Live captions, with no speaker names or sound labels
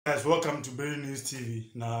Guys, welcome to Berry News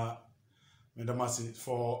TV. Now, Madamasi,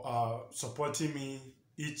 for supporting me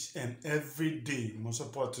each and every day. More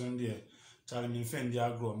supporting there. Charlie, me friend, the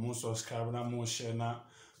agro, more subscribe, na more share, na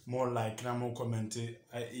more like, na more comment.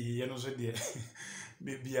 You know, so there,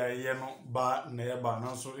 maybe I know, but never.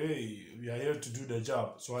 Now, so hey, we are here to do the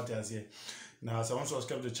job. So what I say. Now, so I want to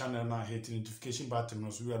subscribe to the channel now. Hit the notification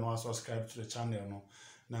button. So we are not subscribed to the channel. No,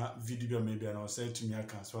 now video maybe I know say to me I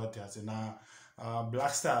can. So what I say now. Black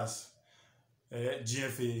Stars,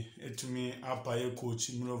 GFA, to me, Apaye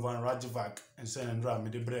coach, Milovan Rajivak, and Senandra,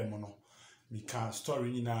 Medebre Mono. We can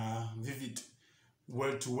story in a vivid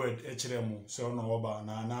word to word, HRM, so no oba,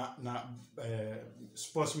 na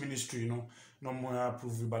sports ministry, no more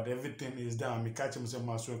approve, but everything is done. Me catch him some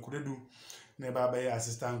master could do, never by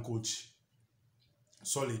assistant coach.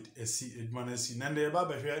 Solid, a see, Edmonesi, and the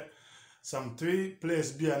Baba here, some 3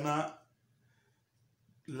 players be na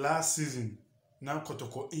last season. Now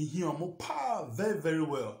Kotoko in here very very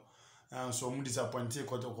well, and so I'm disappointed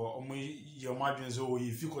Kotoko. Your margins so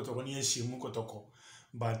if you Kotoko near Shimu Kotoko,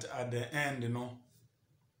 but at the end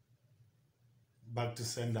back to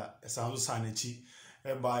sender. Sounds sanichi.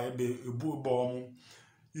 By a boo bomb.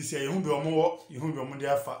 You say you won't be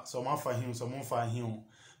there for some for him, some for him.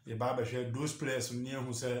 The barber share those players near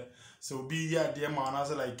who say so be ya dear man as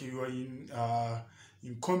like you are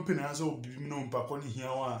in company as well be known back on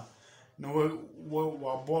here. No,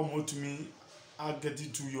 what more to me? I'll get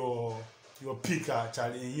it to your picker,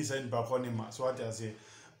 Charlie, and he said back on him. So what I say,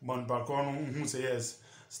 but back on who say yes,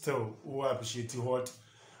 still, who appreciate what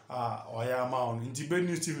or I am on. In the Berry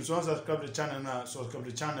News TV, so subscribe to the channel now, subscribe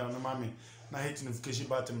to the channel, no mommy. Now hit notification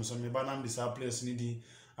button, so me banam this place needy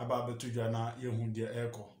about to Jana, you who dear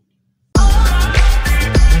echo.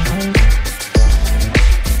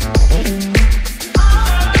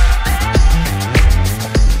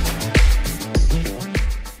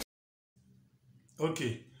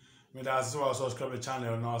 Okay, me that's why subscribe to the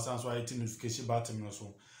channel now. Sounds why hitting notification button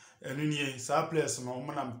also. And in here, some place no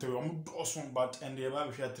man I'm telling you, awesome. But and the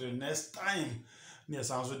about the next time, near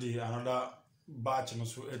sounds with the another batch no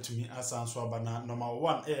so to me as sounds so. But number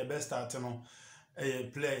 1, best start no,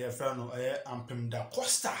 player friend no, Ampem da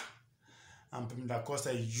Costa. Ampem da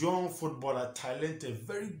Costa, young footballer, talented,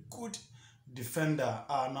 very good defender.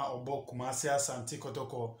 Now Obo Kumasi Asante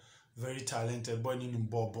Kotoko, very talented boy in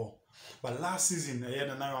Bobo. But last season, I had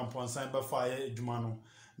a 9.1 sign by fire Jumano.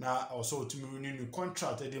 Now also to me renewing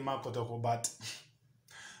contract at the Kotoko, but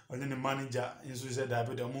only the manager in said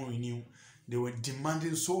that the more renew, they were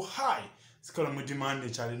demanding so high. It's called me demand the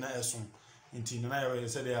Charlie Eson. Until I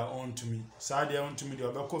said they are on to me. So they are on to me, they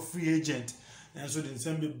are a free agent. And so they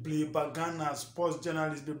send me play back Ghana, sports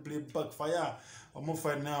journalists be play back fire. I'm more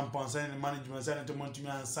for now upon signing the management, signing to me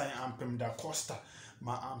and sign Ampem da Costa.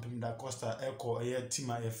 Ma Ampem da Costa echo a team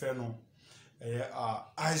a feno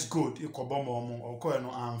ice gold equal bomb or coin no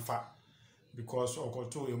amfa because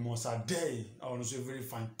Okoto a most a day I want to say very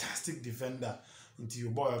fantastic defender until you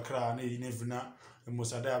boy a cry and you never know a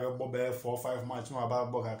most a day I bob 4 or 5 match no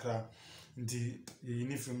about boy a cry until you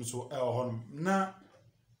need him so home. Now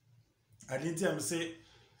I didn't say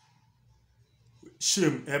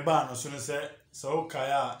shame eba no so say so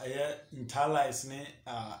kaya internalize ne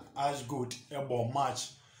ash gold ebo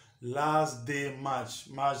match last day match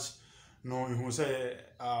no you say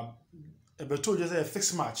beto just a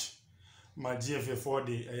fixed match my GFA 4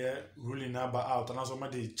 day ruling number out and also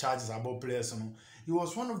the charges about players no he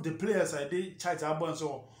was one of the players I did charge about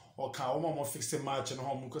so or can more fixed match and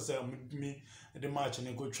home because me the match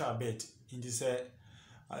and go try bet in this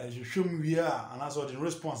you show me we are and also the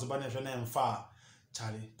response about the name far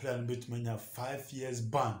Charlie, player bet me 5 years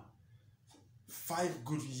ban. 5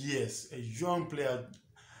 good years. A young player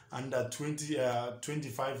under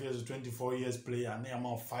 25 years or 24 years player, name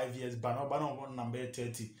of 5 years ban. No, but number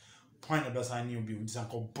 30. Point the best I knew be with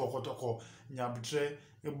Sanko Bokotoko. Nyabutre,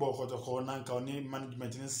 a Bokotoko, Nanka, only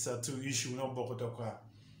management is a 2 issue, no Bokotoko.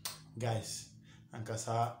 Guys,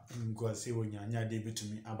 Ankasa, and go say when you're debut to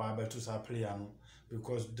me about better player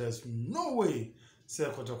because there's no way. Say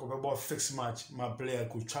Kotoko about fixed match, my player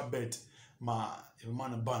could trap bet, my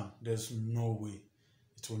man ban. There's no way.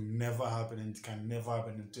 It will never happen and it can never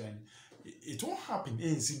happen. And it won't happen.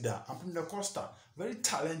 Ain't see that. Ampem da Costa, very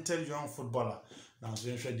talented young footballer. Now so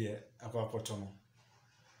there Akwakotono.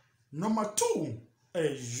 Number 2,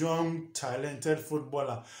 a young talented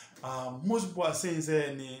footballer. Most boys saying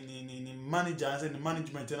say ni manager say the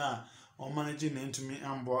management na or managing into me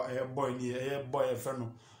and boy a friend.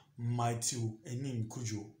 Matthew Enin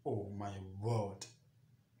Kujo, oh my word,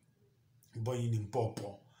 boy in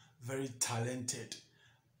Popo, very talented.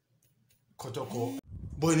 Kotoko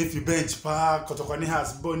boy if you bench pa Kotoko ni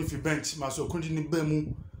has boy if you bench maso kundi ni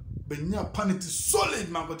bemu benya panity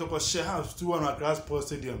solid man Kotoko share house to one Accra Sports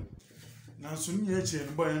Stadium. Now so ni eche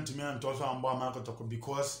no boy ntumi anto so amba man Kotoko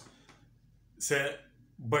because say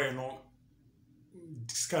boy no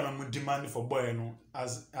this kind of demand for boy no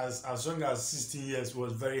as young as 16 years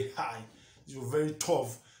was very high. It was very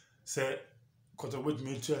tough. Say Kotoko with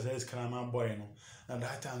me 2 years kind of man boy no. And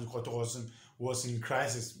that time Kotoko was in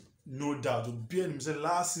crisis. No doubt.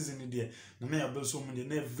 Last season in there, na so many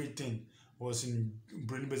everything was in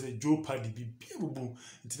brain Joe Paddy be people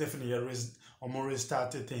it's definitely a more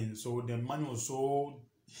started thing. So the money was so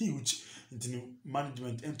huge into the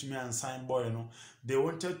management and to me and sign boy, you know. They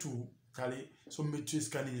wanted to carry some matrix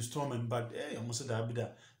kind of installment, but almost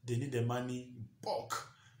that they need the money bulk.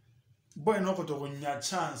 Boy no got to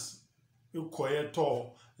chance you quiet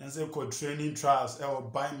tall and say training trials or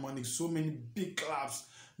buying money so many big clubs.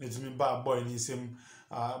 Need to me bad boy ni same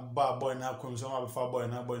bad boy na kwem so ma before boy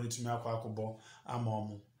na boy need to me akwa akobo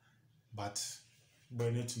amomo but boy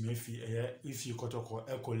need to me if you Kotoko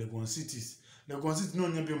echo Legon City no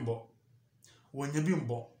nya bimbo wonya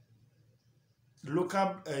bimbo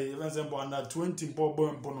local even under 20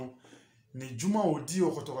 boy mpono ni juma odi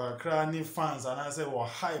Kotoko akra ni fans and say we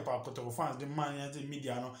hype Kotoko fans the man the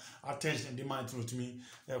media no attention the man to me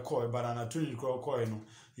call but na 20 call no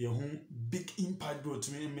ye big impact do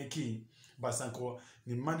to me make basanko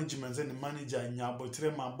the management and the manager nya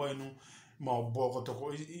botre ma boy no ma bo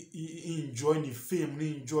Kotoko enjoy the fame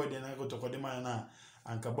ni enjoy the na Kotoko the man na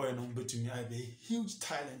anka boy no betumi have a huge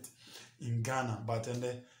talent in Ghana but and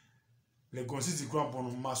Legon City Grand Pono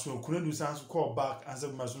Maso Kuredu Sans call back and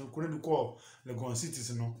said Maso Kuredu call Legon City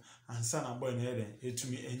no and son boy no head to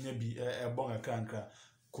me enye bi a bonga cranka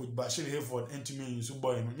coach Bashir Hayford and to me so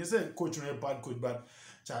boy no you say coach no bad coach but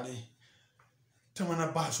Charlie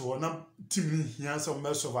Tamana Bash or not team he has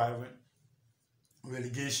some surviving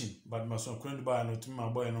relegation but Maso Kuredu by no to my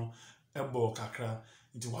boy no ebo kakra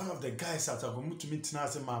into one of the guys that are going to meet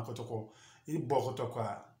Tinase Man Kotoko he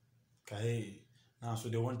Kotoko kae. Now, so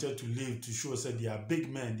they wanted to leave to show that they are big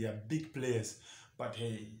men, they are big players. But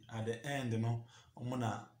hey, at the end, you know, I'm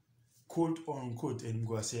gonna quote unquote and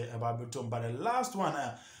go say about Beton. But the last one,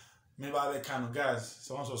 maybe I kind of guys,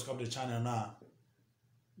 someone subscribe the channel now.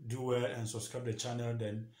 Do well and subscribe the channel,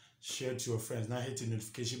 then share to your friends. Now hit the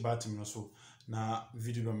notification button also. Now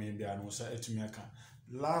video maybe I know say to me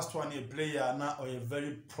last one a player now or a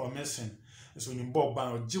very promising. So in Bob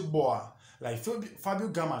Ban or Jiboa like Fabio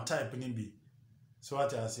Gamma type in be. So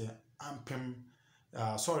what I say, Ampem,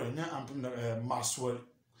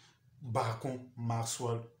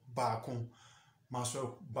 Maxwell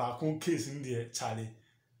Bakun case in there, Charlie.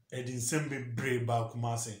 Edin Sembe Bray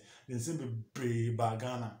Bakumase, then Sembe Bray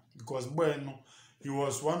Bagana. Because bueno, he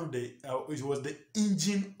was one of the, it was the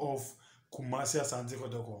engine of Kumasi Asante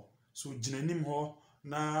Kotoko. So Jinenim ho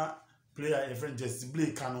na player a friend just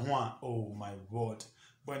Blake Kanwa. Oh my word.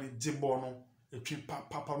 When it Jibono. A trip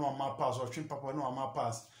papa no ama pass or trip papa no ama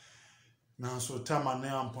pass. Now so time and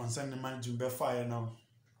now I'm concerned the managing be fire now.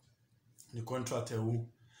 The contract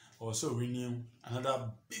also renew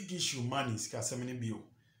another big issue money scarcity bill.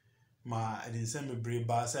 Ma I didn't send me brave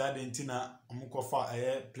but say I didn't na amukofa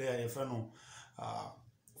a player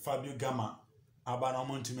Fabio Gamma about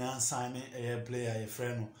amount to me and sign a player a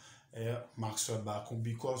friend Maxwell back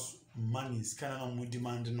because money is kind of more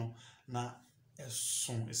demand no na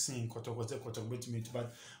son sin Kotoko bet me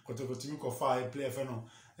but Kotoko to me ko fa play no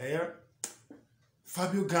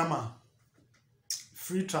Fabio Gamma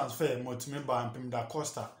free transfer mo to me ba Ampem da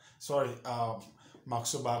Costa sorry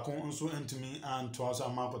Maxo ba kon nso entumi and to also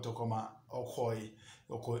ma Kotoko ma okoi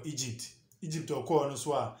Egypt okoi no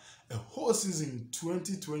so a whole season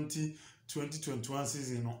 2020-2021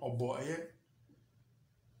 season no obo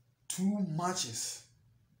 2 matches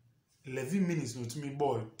 11 minutes no to me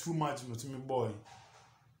boy, 2 matches no to me boy.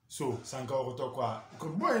 So Sanka Kotoko,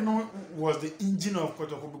 because boy no was the engine of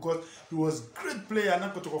Kotoko because he was great player.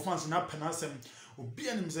 Na Kotoko fans na penasem obi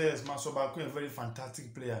anim says Masoba a very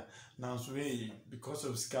fantastic player. Now so because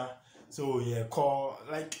of Ska, so yeah, call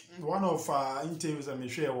like one of interviews I may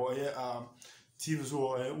share or TV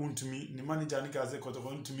so to me the manager nika say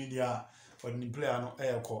Kotoko to me there but the player no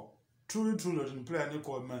air call. Truly, the player no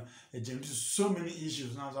call man so many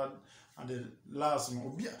issues now that. And the last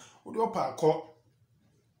one, Opa call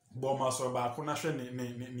Bomaso back when I share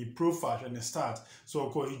ni profile and the start. So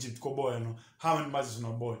call Egypt call boy no. How many matches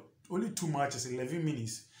no boy? Only 2 matches, 11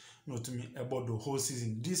 minutes. No to me about the whole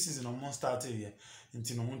season. This season I'm not started here.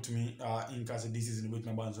 Until no to me in case this season with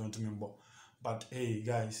my bands on to me but hey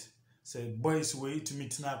guys, say boys way to me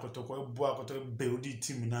tonight Kotoko boy Kotoko build the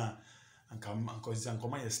team now. and come because and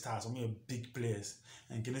come your stars, some your big players.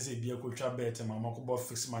 And can say be a coach bet and mama could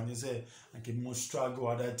fix man is and can most struggle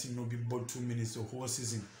other team no be about 2 minutes the whole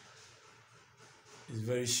season. It's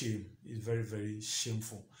very shame. It's very, very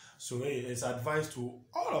shameful. So hey, it's advice to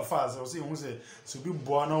all of us. I was saying, so be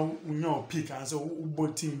born on pick and so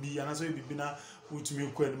both team be and so be na which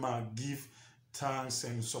me give thanks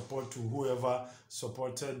and support to whoever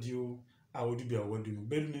supported you. I would be awarding.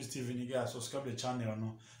 Better News TV, you guys subscribe the channel,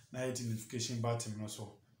 no, na hit notification button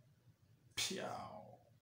also. Piao.